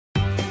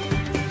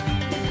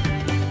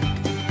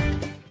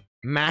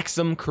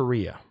Maxim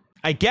Korea.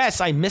 I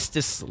guess I missed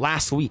this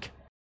last week.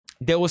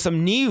 There was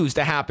some news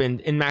that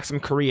happened in Maxim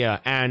Korea,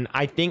 and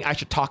I think I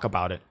should talk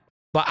about it.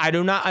 But I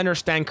do not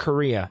understand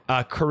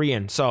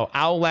Korean, so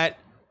I'll let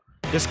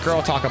this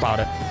girl talk about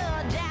it.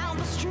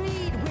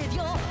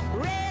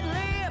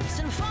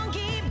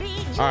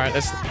 All right,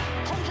 let's.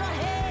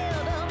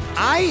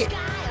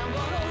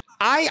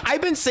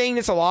 I've been saying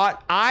this a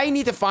lot. I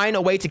need to find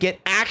a way to get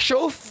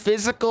actual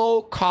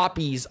physical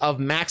copies of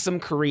Maxim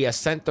Korea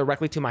sent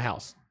directly to my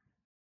house.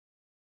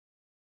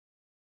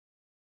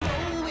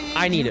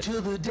 I need it.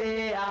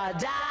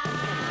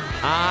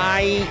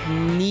 I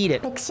need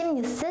it. 맥심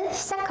뉴스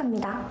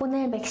시작합니다.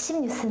 오늘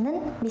맥심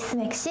뉴스는 미스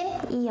맥심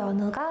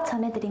이연우가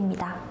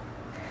전해드립니다.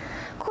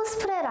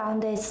 코스프레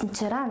라운드에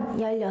진출한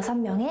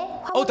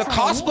 16명의 Oh, the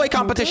cosplay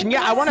competition.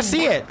 Yeah, I want to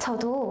see it.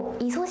 저도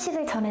이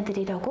소식을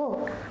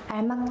전해드리려고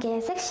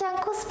알맞게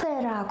섹시한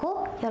코스프레를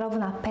하고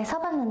여러분 앞에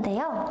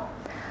서봤는데요.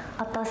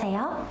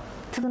 어떠세요?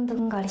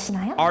 두근두근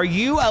거리시나요? Are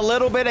you a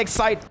little bit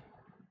excited?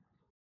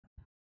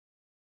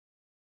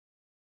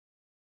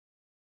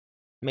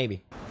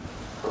 Maybe.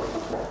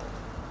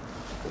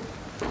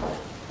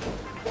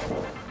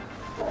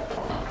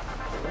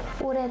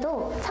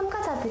 올해도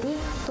참가자들이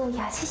또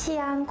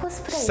야시시한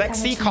코스프레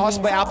Sexy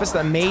cosplay outfits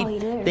that made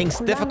things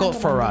difficult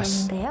for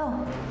us.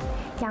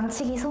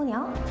 양치기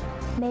소녀,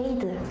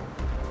 메이드,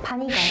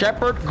 바니걸,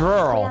 Shepherd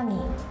girl, 고양이,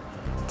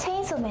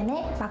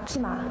 체인소맨의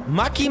마키마.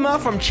 Makima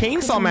from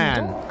Chainsaw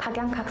Man.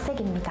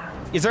 각양각색입니다.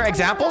 Is there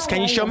examples?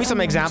 Can you show me some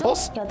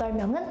examples?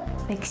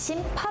 8명은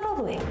맥심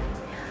 8월호에,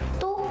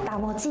 또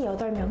나머지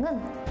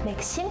 8명은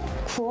맥심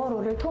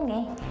 9월호를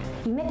통해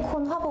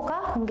유메콘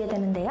화보가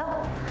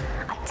공개되는데요.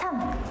 아참!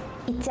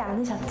 잊지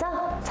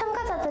않으셨죠?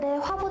 참가자들의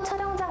화보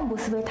촬영장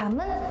모습을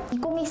담은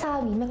 2024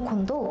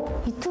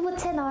 위메콘도 유튜브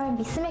채널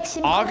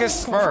미스맥심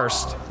August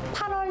 1st.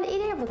 8월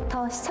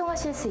 1일부터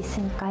시청하실 수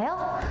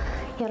있으니까요.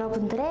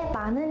 여러분들의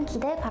많은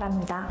기대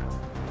바랍니다.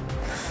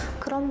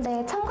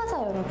 그런데 참가자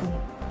여러분,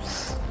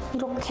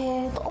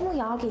 이렇게 너무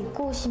야하게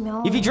입고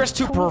오시면 If you dress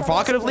too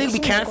provocatively, we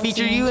can't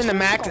feature you in the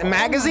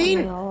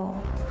magazine?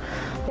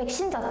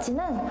 맥심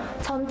잡지는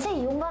전체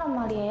이용가란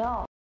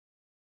말이에요.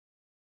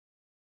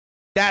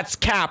 That's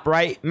cap,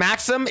 right?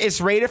 Maxim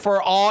is rated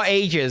for all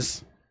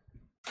ages.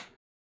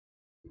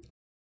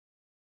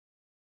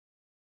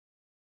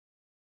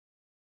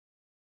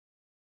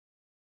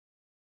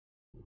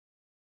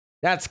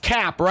 That's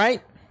cap,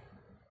 right?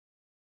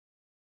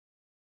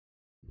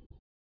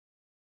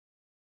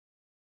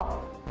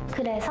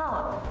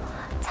 그래서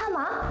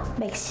차마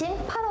맥심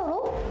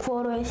 8월호,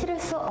 9월호에 실을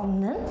수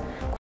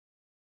없는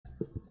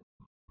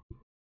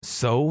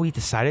So we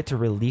decided to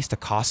release the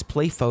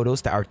cosplay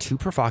photos that are too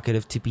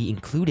provocative to be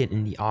included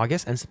in the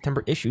August and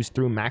September issues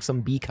through Maxim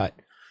B-Cut.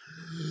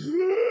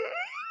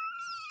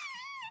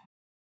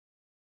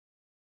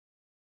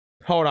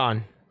 Hold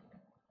on.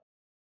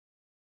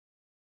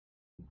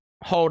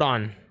 Hold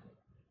on.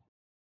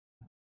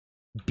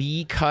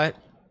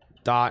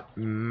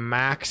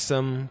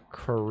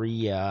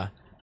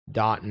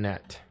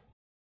 bcut.maximkorea.net.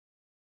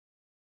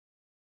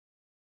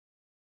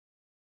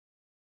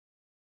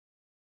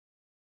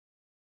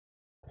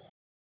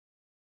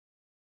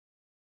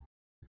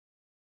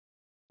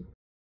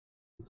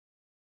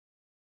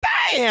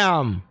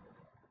 Damn!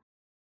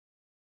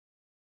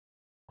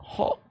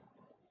 Oh.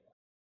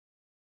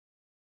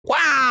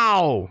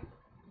 Wow!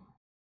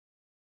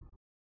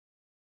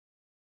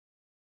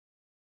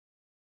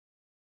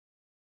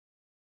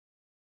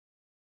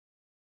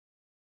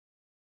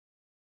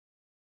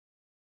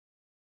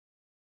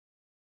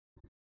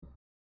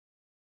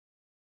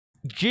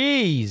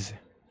 Jeez!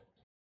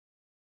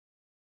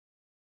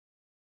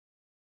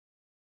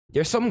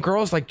 There's some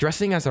girls like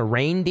dressing as a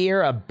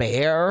reindeer, a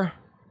bear.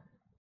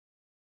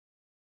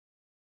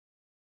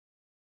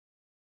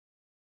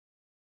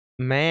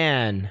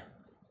 Man.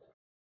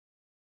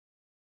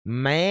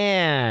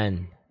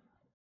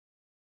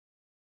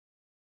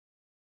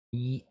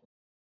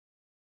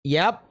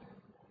 Yep.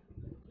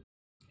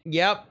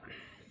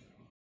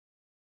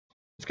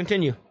 Let's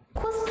continue.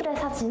 코스프레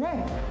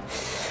사진은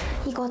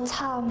이거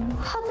참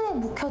하드에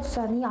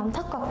묵혀두자니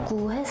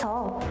안타깝고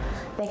해서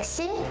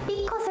맥심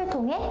B컷을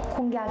통해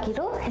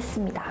공개하기로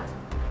했습니다.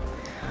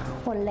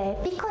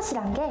 원래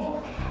B컷이란 게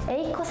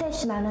A컷에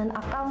준하는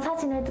아까운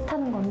사진을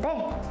뜻하는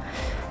건데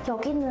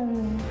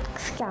여기는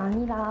그게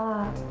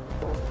아니라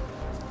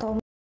너무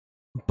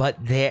But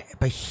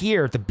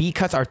here the B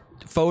cuts are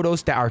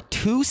photos that are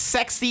too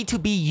sexy to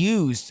be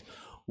used,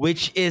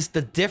 which is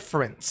the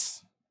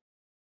difference.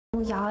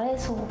 너무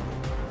야해서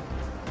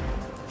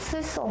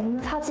쓸 수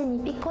없는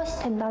사진이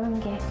B컷이 된다는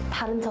게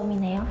다른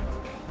점이네요.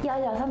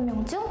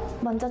 16명 중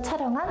먼저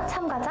촬영한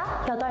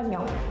참가자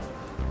 8명.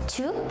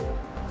 주,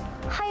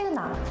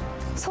 하유나,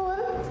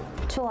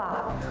 소은,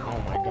 조아,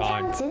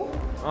 홍상진,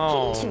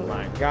 김추,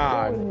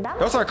 노은담,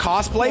 Those are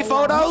cosplay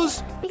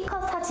photos?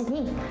 B컷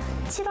사진이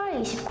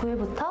 7월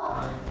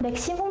 29일부터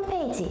맥심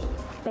홈페이지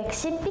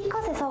맥심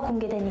B컷에서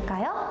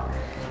공개되니까요.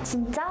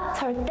 진짜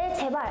절대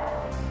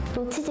제발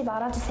놓치지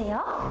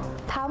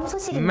말아주세요. 다음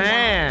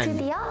소식입니다.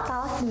 드디어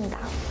나왔습니다.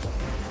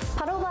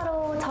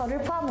 저를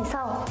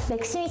포함해서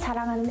맥심이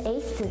자랑하는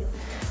에이스,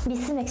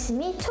 미스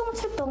맥심이 총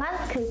출동한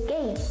그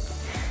게임.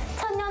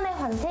 천년의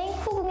환생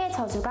후궁의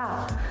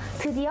저주가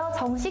드디어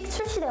정식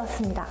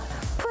출시되었습니다.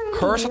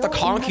 Curse of the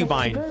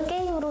Concubine.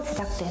 게임으로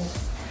제작된.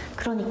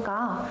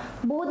 그러니까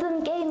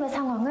모든 게임의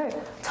상황을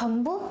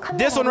전부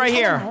This one 카메라로 right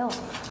here. 촬영하여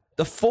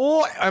The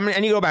full, I mean, I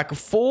need to go back.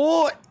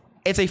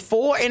 It's a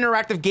full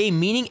interactive game,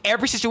 meaning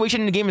every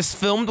situation in the game is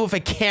filmed with a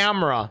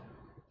camera.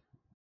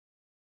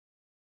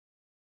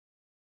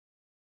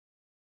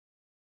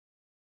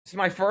 This is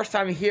my first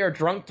time here.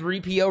 Drunk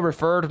 3PO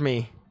referred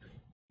me.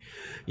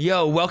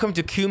 Yo, welcome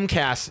to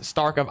Coomcast,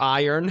 Stark of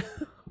Iron.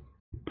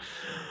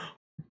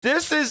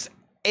 This is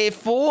a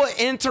full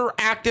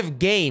interactive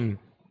game.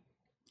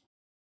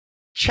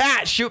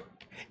 Chat, shoot.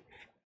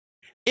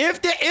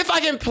 If I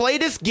can play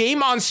this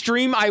game on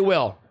stream, I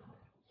will.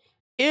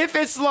 If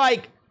it's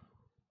like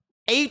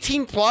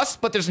 18 plus,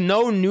 but there's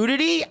no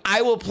nudity,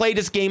 I will play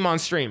this game on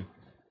stream.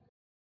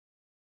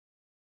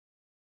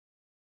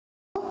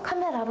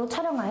 카메라로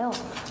촬영하여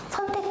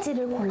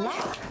선택지를 골라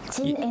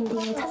진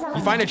엔딩을 찾아가는.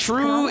 You find the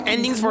true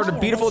endings for the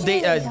beautiful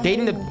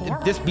dating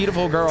this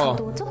beautiful girl.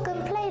 저도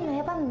조금 플레이를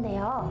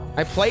해봤는데요.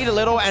 I played a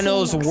little and it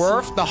was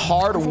worth the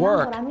hard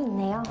work. 보람이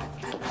있네요.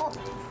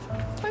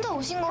 혼자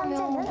오신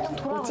거면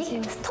현재는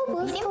오직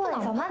스토브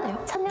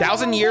스토어에서만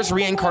 1000 years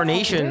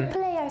reincarnation.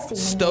 플레이할 수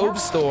있는데요. Stove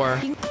store.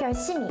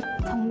 열심히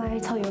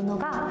정말 저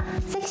연호가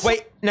섹시.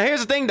 Wait, now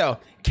here's the thing though.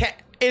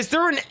 Is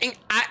there an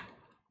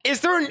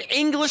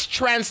English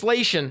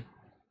translation?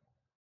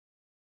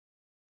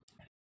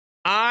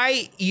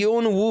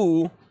 Yoon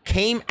Woo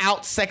came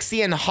out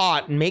sexy and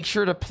hot. Make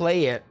sure to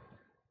play it.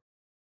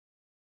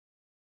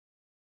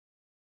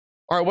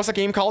 All right, what's the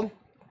game called?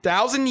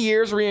 1000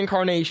 Years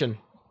Reincarnation.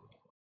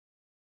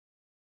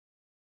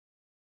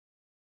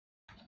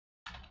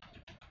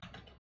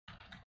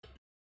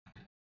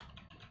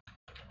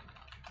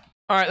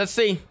 All right, let's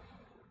see.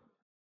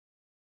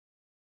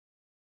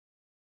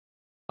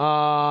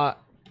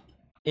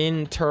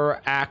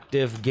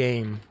 Interactive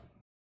game.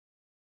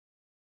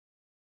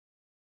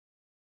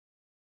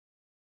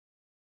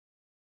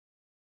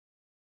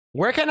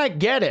 Where can I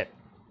get it?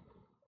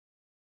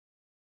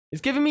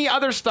 It's giving me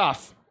other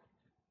stuff.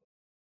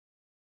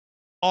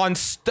 On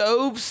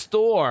Stove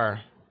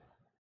Store.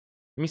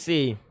 Let me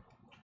see.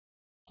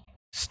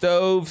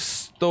 Stove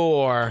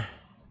Store.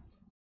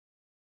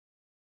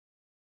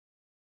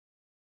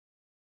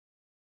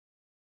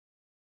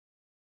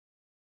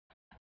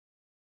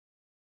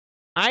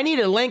 I need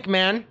a link,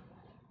 man.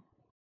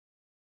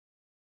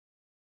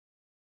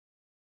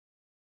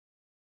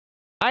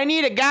 I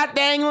need a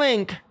goddamn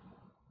link.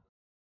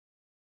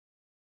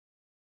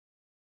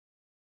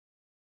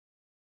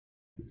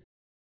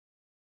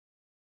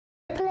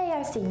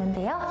 플레이할 수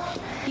있는데요.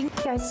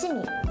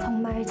 열심히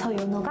정말 저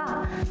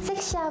연호가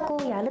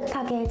섹시하고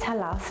야릇하게 잘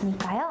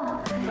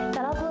나왔으니까요.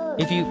 여러분,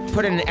 If you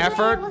put in an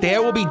effort,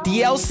 there will be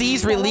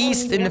DLCs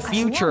released in the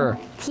future.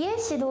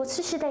 DLC도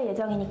출시될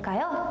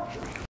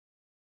예정이니까요.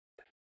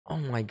 Oh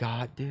my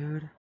god,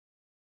 dude.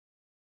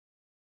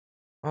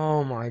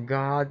 Oh my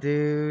god,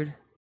 dude.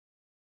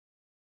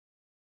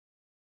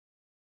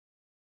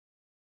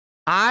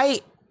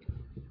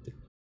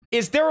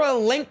 Is there a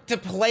link to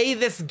play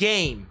this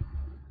game?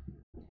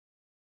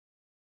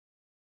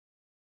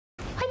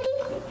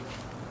 화이팅!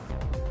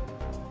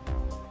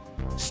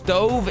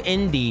 Stove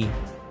Indie.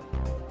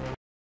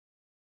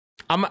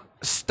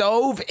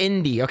 Stove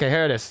Indie. Okay,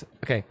 here it is.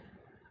 Okay.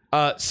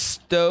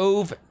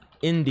 Stove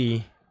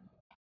Indie.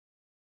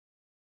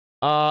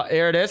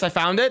 Here it is. I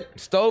found it.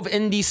 Stove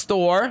Indie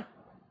Store.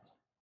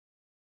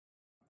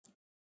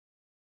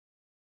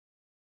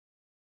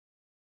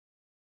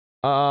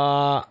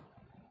 Let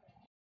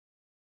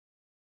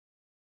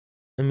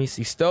me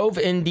see. Stove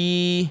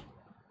Indie.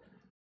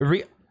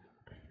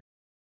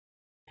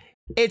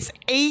 It's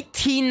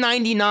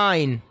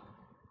 $18.99.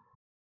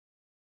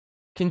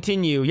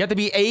 Continue. You have to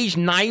be age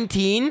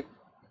 19.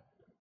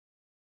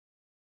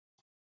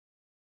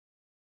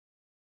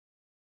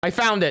 I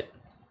found it.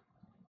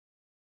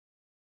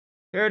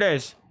 Here it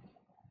is.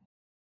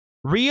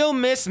 Real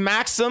Miss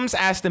Maxims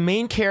as the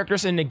main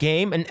characters in the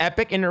game. An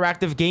epic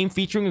interactive game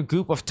featuring a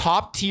group of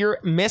top-tier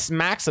Miss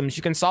Maxims.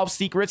 You can solve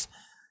secrets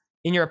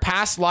in your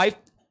past life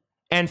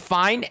and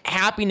find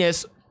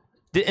happiness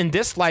in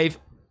this life,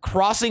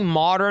 crossing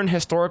modern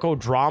historical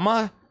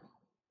drama.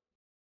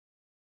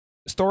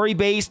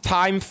 Story-based,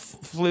 time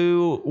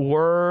flew,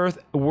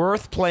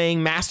 worth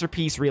playing,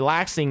 masterpiece,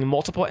 relaxing,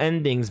 multiple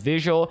endings,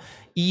 visual,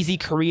 easy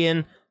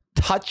Korean,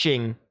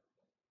 touching.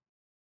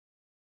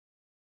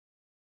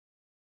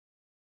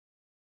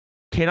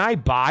 Can I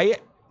buy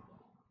it?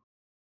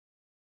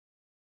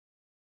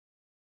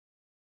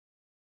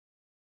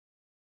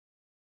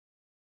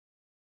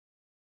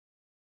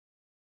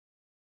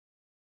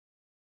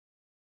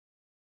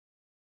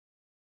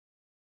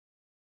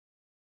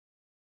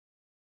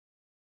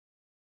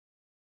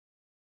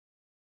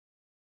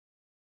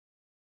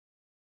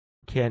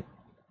 Can't.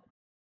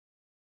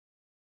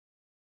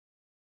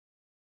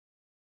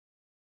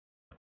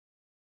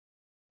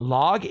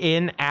 Log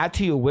in, add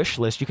to your wish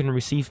list. You can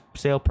receive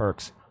sale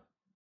perks.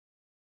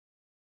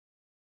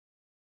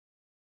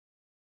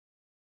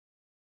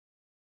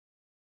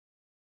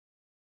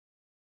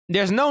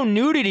 There's no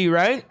nudity,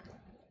 right?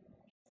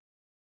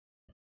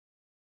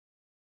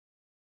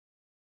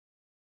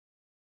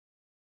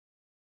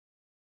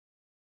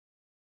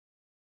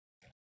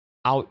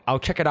 I'll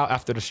check it out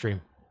after the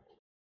stream.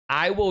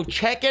 I will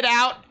check it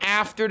out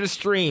after the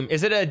stream.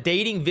 Is it a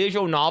dating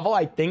visual novel?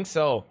 I think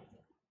so.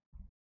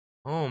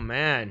 Oh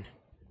man.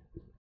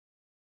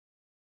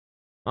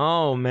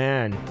 Oh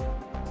man.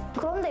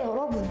 그런데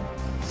여러분,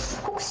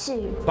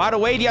 혹시 By the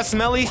way, do you have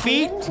smelly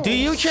feet? Do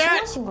you,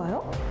 chat?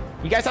 심하신가요?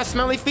 You guys have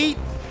smelly feet?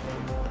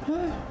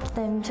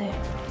 냄새.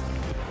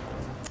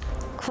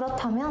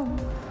 그렇다면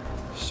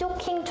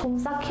쇼킹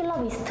좀싸 킬러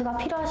미스트가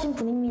필요하신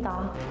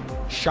분입니다.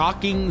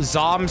 Shocking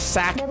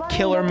Zomsack 내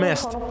Killer 발은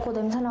Mist. 더럽고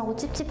냄새나고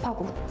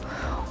찝찝하고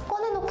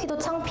꺼내놓기도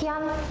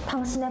창피한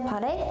당신의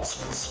발에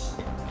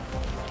칙칙.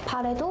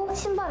 발에도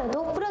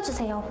신발에도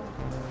뿌려주세요.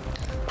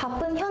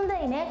 바쁜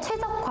현대인의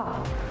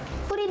최적화.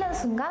 뿌리는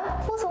순간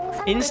뽀송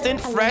산뜻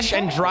Instant fresh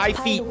and dry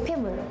발 feet.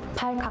 노폐물,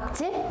 발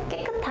각질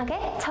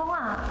깨끗하게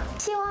정화.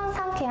 시원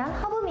상쾌한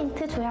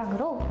허브민트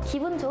조향으로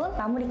기분 좋은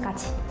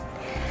마무리까지.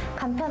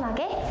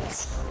 간편하게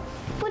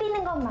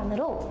뿌리는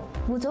것만으로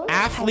무좀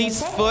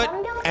Athlete's 발냄새 foot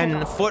완벽 and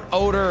제거. foot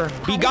odor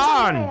be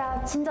gone.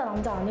 해야 진짜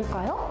남자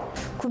아닐까요?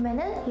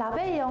 구매는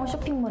라벨령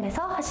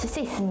쇼핑몰에서 하실 수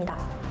있습니다.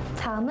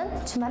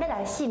 다음은 주말의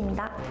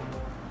날씨입니다.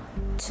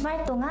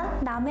 주말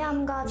동안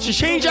남해안과 She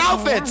changed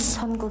outfits.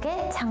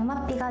 전국에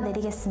장맛비가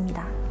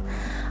내리겠습니다.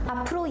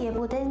 앞으로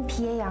예보된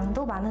비의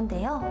양도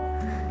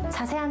많은데요.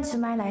 자세한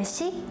주말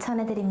날씨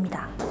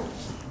전해드립니다.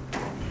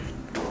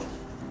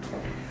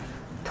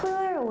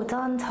 토요일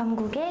오전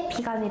전국에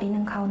비가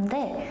내리는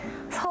가운데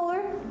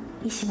서울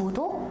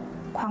 25도,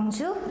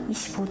 광주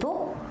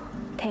 25도,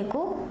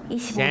 대구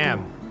 25도,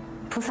 Damn.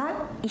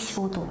 부산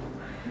 25도,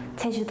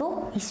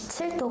 제주도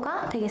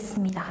 27도가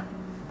되겠습니다.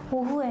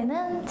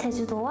 오후에는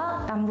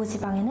제주도와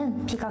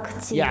남부지방에는 비가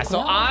그치고요. Yeah,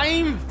 so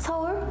I'm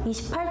서울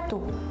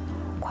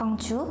 28도,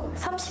 광주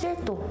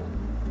 31도,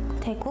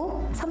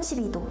 대구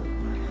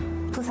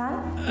 32도,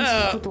 부산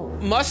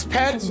 29도, must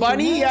pet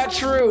bunny. 제주도는 Yeah,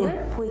 true.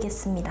 30도를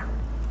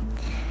보이겠습니다.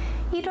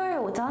 일요일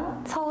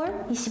오전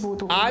서울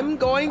 25도, I'm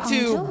going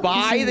to 광주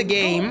buy the 26도,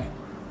 game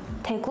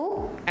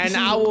대구 and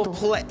I will 26도,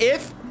 play.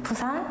 If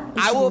부산 25도,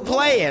 I will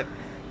play it,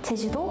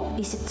 제주도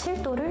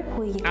 27도를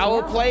보이겠고요. I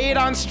will play it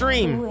on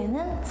stream.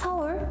 오후에는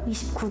서울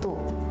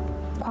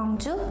 29도,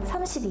 광주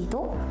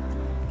 32도,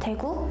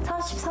 대구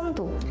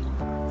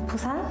 33도,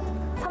 부산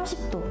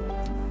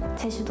 30도,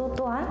 제주도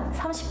또한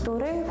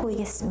 30도를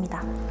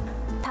보이겠습니다.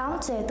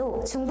 다음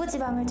주에도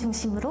중부지방을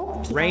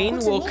중심으로 비가 Rain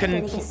will 꾸준히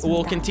내리겠습니다.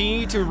 will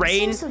continue to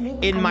rain 침수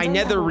및 in my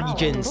nether 안전사고가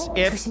regions 오도록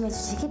if 조심해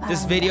주시기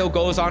this 바랍니다. video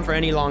goes on for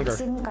any longer.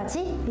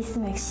 지금까지 미스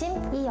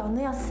맥심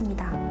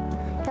이연우였습니다.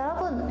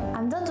 여러분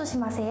안전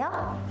조심하세요.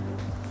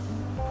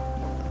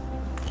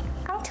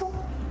 깡총.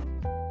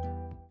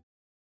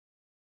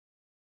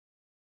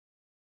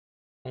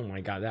 Oh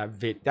my god,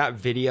 that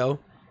video.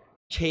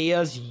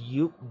 Chea's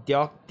Yuk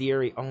Deok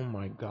Theory. Oh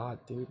my god,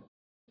 dude.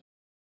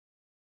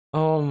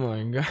 Oh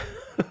my god.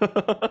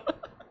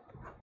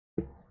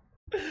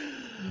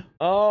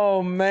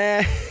 Oh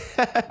man.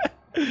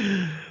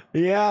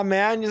 Yeah,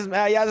 man. Just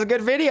yeah, it's a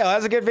good video.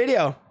 That's a good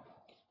video.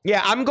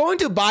 Yeah, I'm going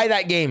to buy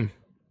that game.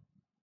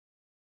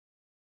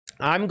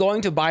 I'm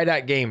going to buy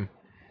that game.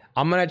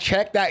 I'm gonna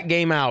check that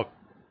game out.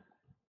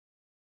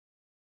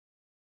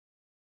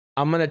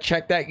 I'm gonna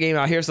check that game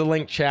out. Here's the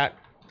link, chat.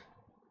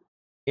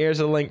 Here's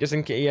a link, just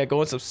in case. Yeah,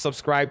 go and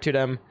subscribe to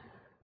them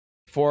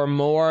for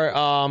more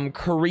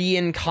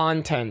Korean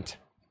content.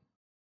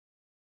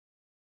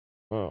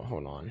 Oh,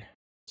 hold on. Let's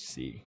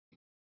see.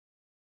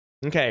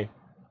 Okay.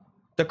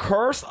 The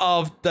Curse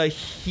of the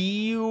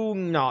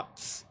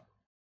Huguenots.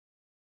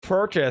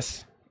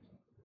 Purchase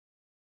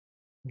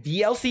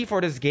DLC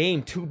for this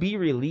game to be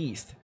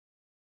released.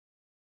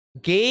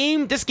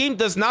 This game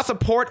does not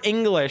support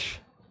English.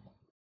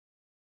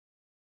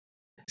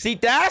 See,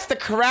 that's the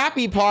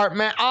crappy part,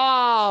 man.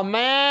 Oh,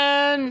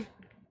 man.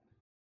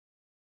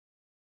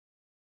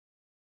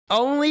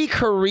 Only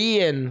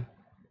Korean.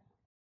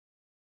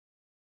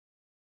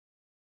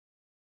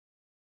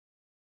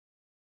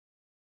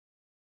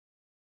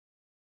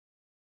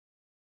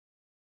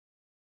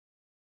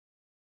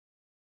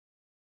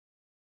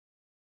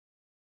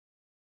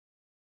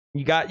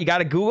 You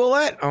gotta Google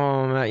it?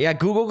 Oh man. Yeah,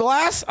 Google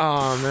Glass?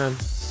 Oh man.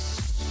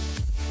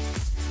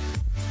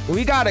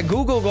 We gotta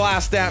Google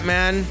Glass that,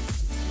 man.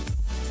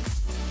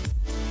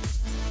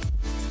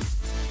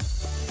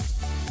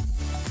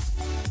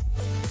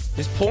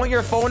 Just point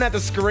your phone at the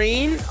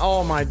screen?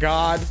 Oh my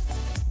god.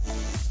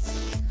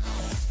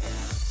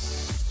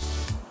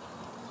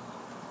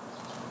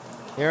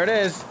 Here it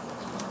is.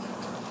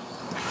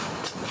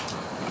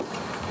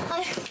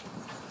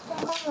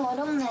 공감이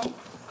어렵네.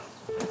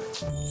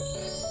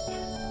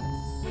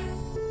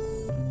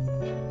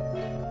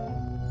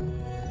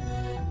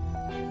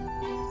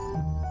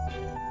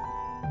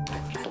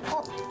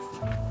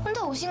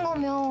 혼자 오신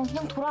거면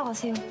그냥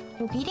돌아가세요.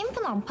 여기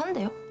 1인분 안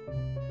판대요.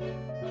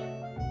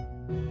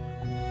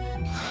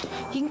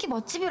 인기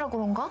맛집이라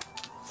그런가?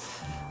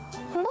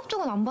 홍밥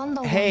쪽은 안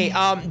판다고. Hey,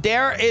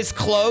 there is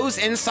clothes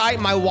inside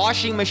my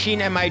washing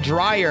machine and my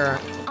dryer.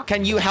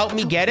 Can you help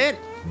me get it?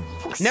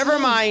 혹시 Never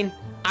mind.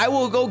 I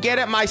will go get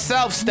it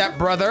myself,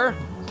 stepbrother.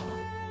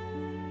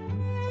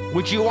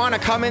 Would you want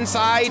to come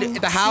inside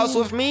the house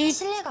with me?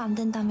 실례가 안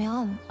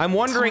된다면 I'm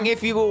wondering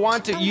if you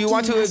want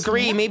to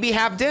agree, maybe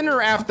have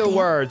dinner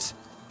afterwards.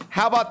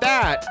 How about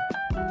that?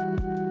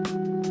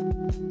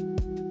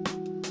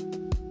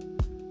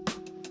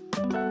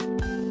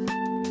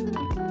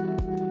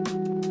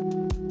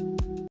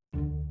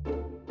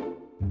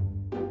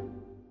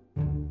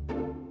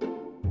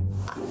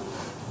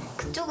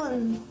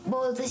 그쪽은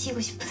뭐 드시고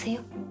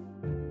싶으세요?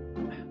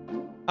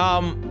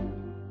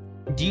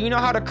 Do you know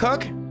how to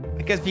cook?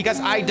 Because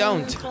I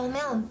don't.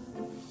 그러면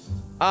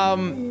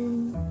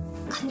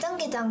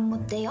간장게장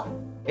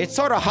어때요? It's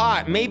sort of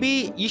hot.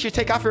 Maybe you should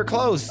take off your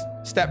clothes,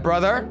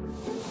 stepbrother.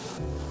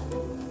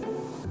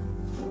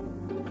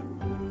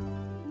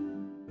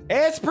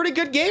 It's a pretty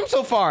good game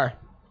so far.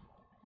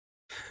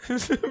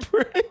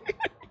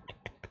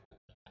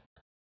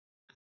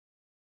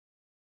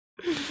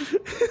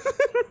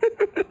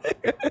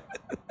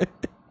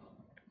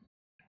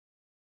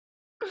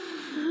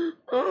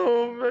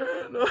 Oh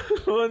man,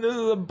 oh, this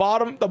is the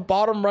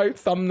bottom right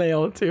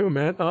thumbnail too,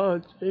 man. Oh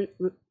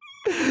Jesus.